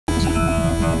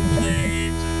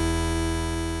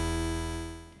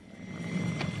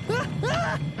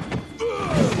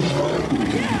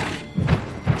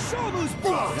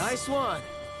Nice one.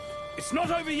 It's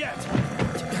not over yet.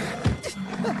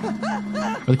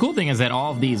 But the cool thing is that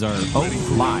all of these are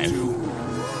live.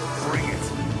 Bring it.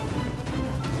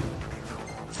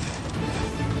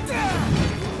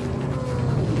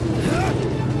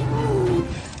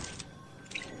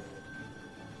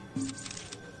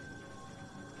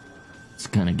 It's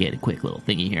gonna get a quick little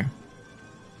thingy here.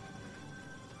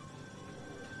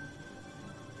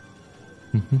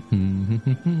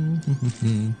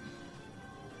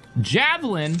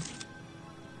 Javelin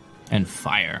and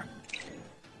fire.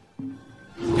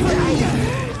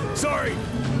 Sorry.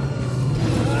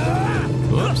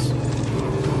 Oops.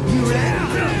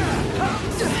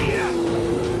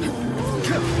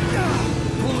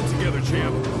 Pull it together,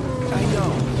 champ. I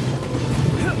know.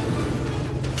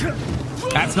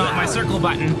 That's not my circle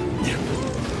button.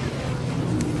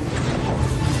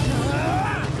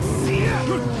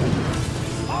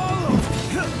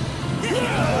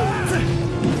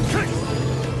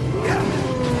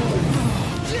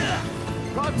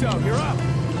 Pronto, you're up.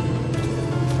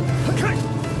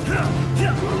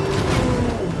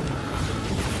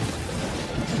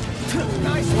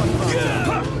 Nice one,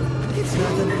 Pronto. It's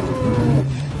nothing.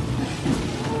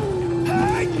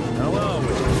 Hello.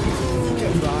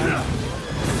 Get by.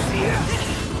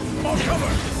 More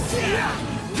cover.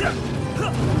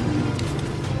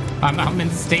 I'm in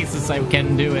stasis. I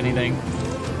can't do anything.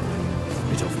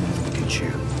 Bit of me, look at you.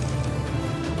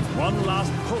 One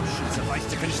last push should suffice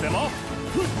to finish them off.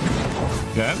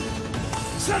 Good.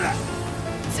 Set it.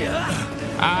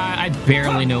 I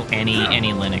barely know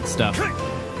any Linux stuff.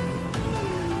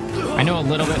 I know a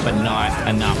little bit, but not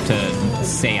enough to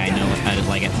say I know it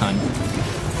like a ton.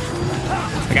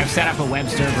 Like I've set up a web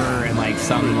server and like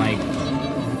some like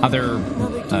other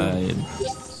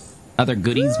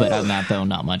goodies, but other than that though,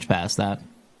 not much past that.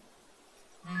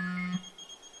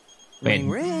 Ring,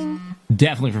 ring.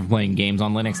 Definitely for playing games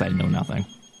on Linux, I know nothing.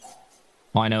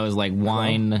 All I know is like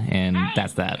wine, and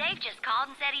that's that. Dave just called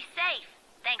and said he's safe.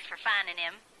 Thanks for finding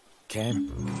him. Okay.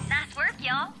 Nice work,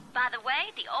 y'all. By the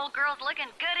way, the old girl's looking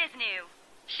good as new.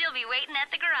 She'll be waiting at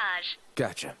the garage.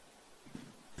 Gotcha.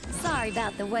 Sorry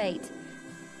about the wait.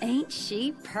 Ain't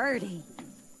she purty?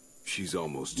 She's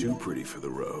almost too pretty for the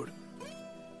road.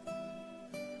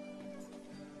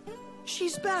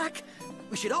 She's back.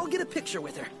 We should all get a picture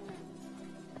with her.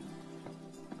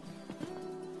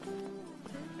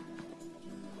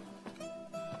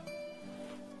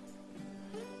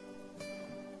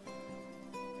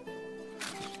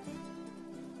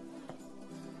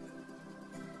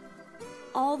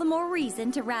 All the more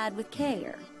reason to ride with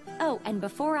care. Oh, and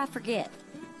before I forget,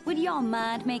 would y'all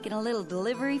mind making a little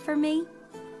delivery for me?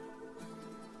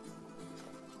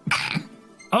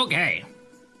 Okay.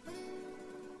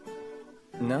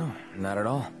 No, not at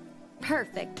all.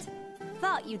 Perfect.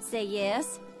 Thought you'd say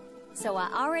yes. So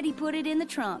I already put it in the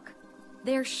trunk.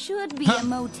 There should be a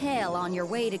motel on your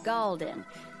way to Galden.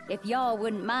 If y'all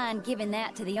wouldn't mind giving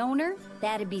that to the owner,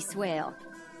 that'd be swell.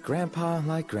 Grandpa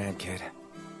like grandkid.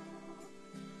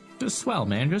 Just swell,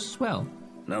 man. Just swell.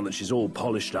 Now that she's all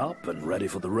polished up and ready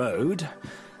for the road,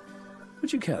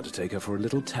 would you care to take her for a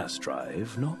little test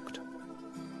drive, Noct?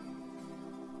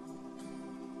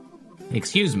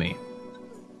 Excuse me,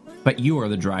 but you are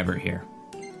the driver here.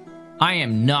 I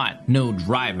am not no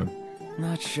driver.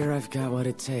 Not sure I've got what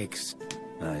it takes.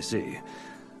 I see.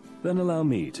 Then allow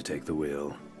me to take the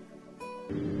wheel.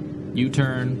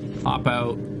 U-turn, hop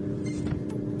out,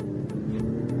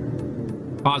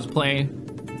 pause play.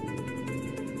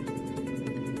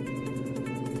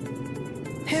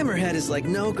 Hammerhead is like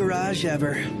no garage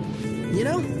ever. You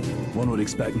know? One would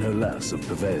expect no less of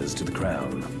purveyors to the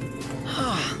crown.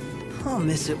 I'll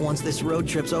miss it once this road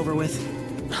trip's over with.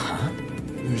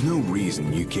 There's no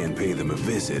reason you can't pay them a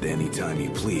visit anytime you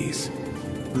please.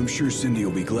 I'm sure Cindy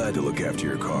will be glad to look after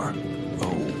your car.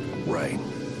 Oh, right.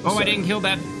 Oh, I didn't kill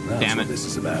that. That's Damn what it. this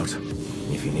is about.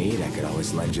 If you need, I could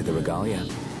always lend you the regalia.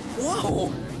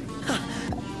 Whoa!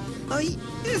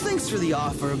 Thanks for the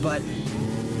offer, but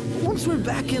once we're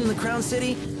back in the Crown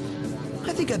City,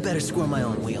 I think I better square my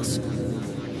own wheels.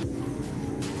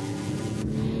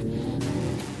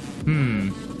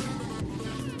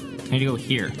 I need to go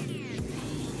here.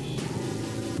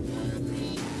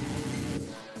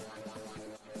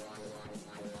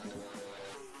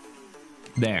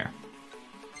 There.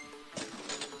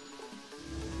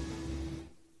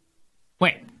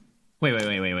 Wait.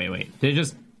 Did it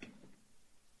just...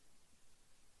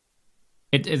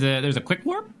 There's a quick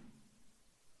warp?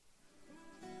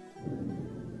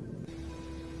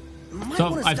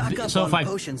 If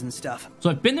potions and stuff. So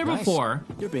I've been there Nice. before.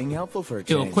 You're being helpful for a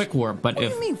Do a change. quick warp, but What do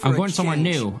if you mean for I'm a going somewhere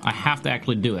change? new, I have to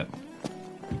actually do it.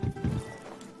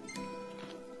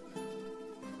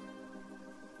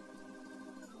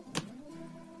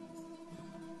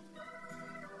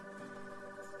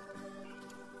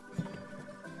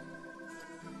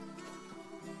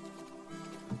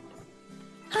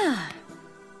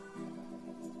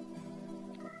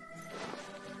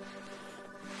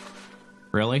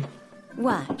 Really?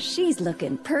 Why, she's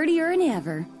looking prettier than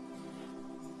ever.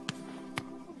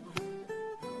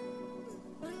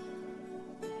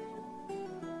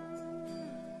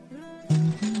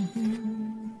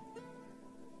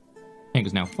 Tank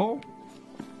is now full.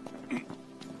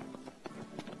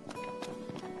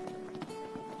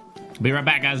 Be right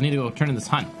back, guys. Need to go turn in this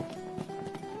hunt.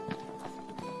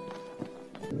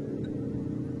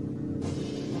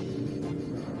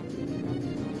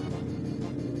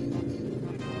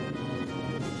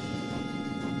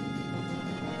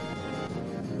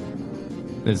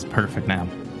 This is perfect now.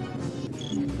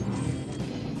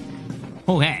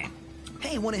 Okay.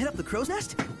 Hey, want to hit up the crow's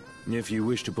nest? If you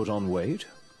wish to put on weight,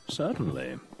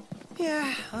 certainly.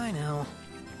 Yeah, I know.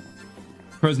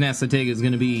 Crow's Nest, I take, is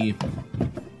going to be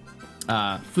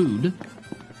food.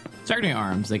 Targeting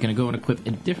arms, they can go and equip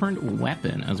a different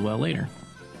weapon as well later.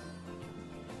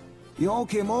 You all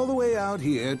came all the way out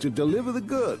here to deliver the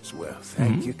goods. Well,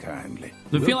 thank you kindly.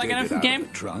 Does it feel like an take effort it out game? of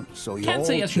the trunk, so you Can't all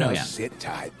say yes or no just yet. sit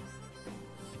tight.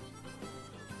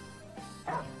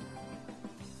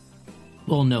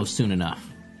 We'll know soon enough.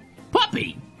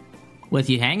 Puppy! With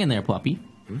you hanging there, puppy.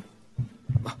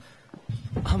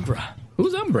 Umbra.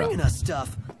 Who's Umbra? Bringing us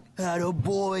stuff. Atta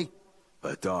boy.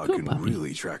 A dog Cool can puppy.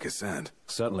 really track a scent.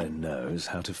 Certainly knows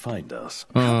how to find us.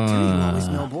 How do you always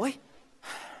know, boy?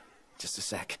 Just a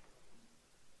sec.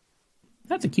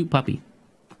 That's a cute puppy.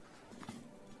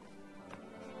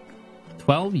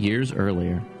 12 years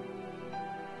earlier.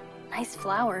 Nice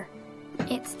flower.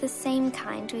 It's the same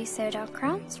kind we sewed our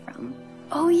crowns from.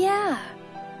 Oh yeah,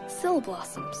 Sill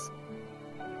blossoms.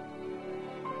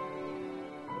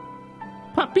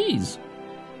 Puppies!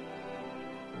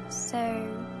 So,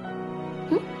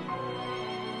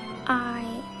 I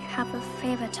have a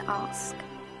favor to ask.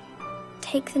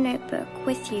 Take the notebook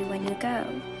with you when you go.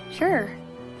 Sure.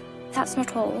 That's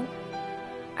not all.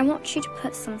 I want you to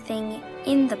put something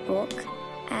in the book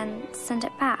and send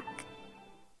it back.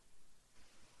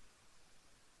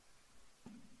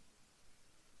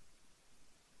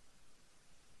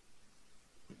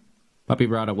 Puppy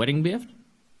brought a wedding gift?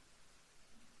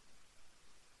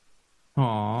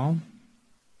 Aww.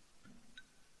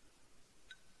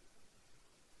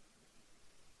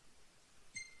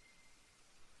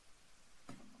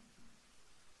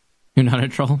 You're not a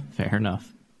troll? Fair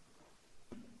enough.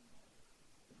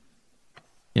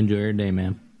 Enjoy your day,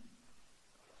 man.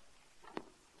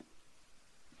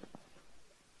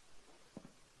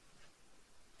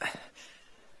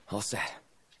 All set.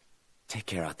 Take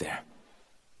care out there.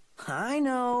 I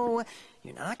know.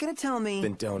 You're not gonna tell me.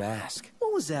 Then don't ask.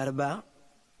 What was that about?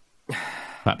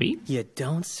 Puppy? You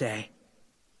don't say.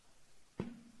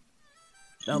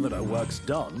 Now that our work's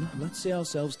done, let's see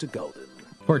ourselves to Golden.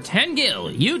 For 10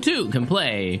 gil, you too can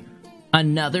play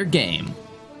another game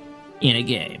in a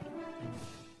game.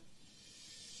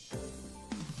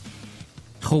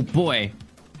 Oh boy.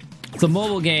 It's a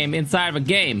mobile game inside of a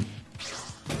game.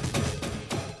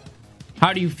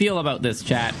 How do you feel about this,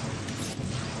 chat?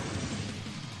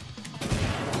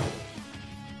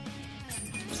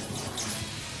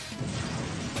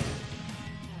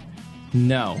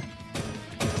 No.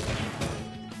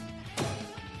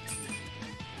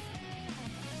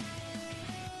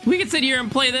 We can sit here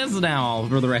and play this now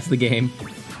for the rest of the game.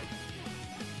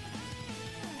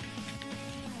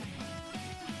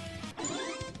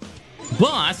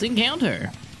 Boss encounter.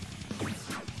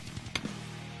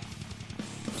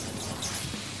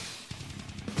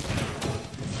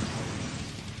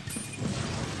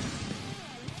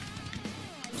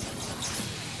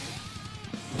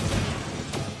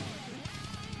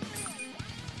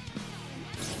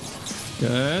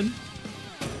 Good.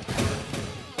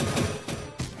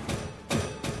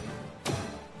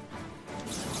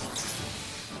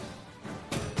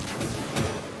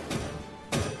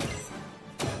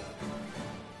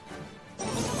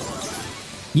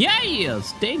 Yeah,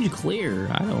 stage clear.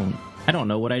 I don't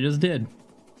know what I just did.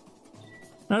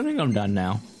 I think I'm done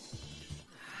now.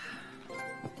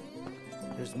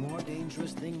 There's more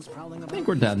dangerous things prowling I about. think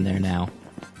we're done there now.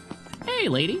 Hey,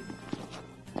 lady.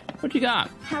 What you got?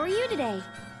 How are you today?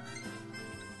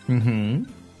 Mm-hmm.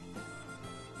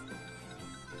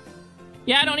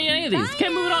 Yeah, I don't need any of these.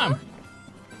 Can't move it on.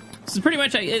 This is pretty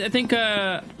much. I think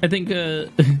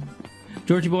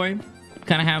Georgie boy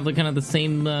kind of have the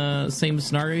same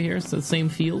scenario here. So the same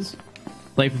feels.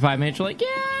 Play for 5 minutes. You're like, yeah,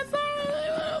 it's all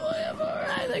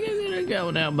right. I think I'm gonna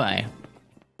go now. Bye.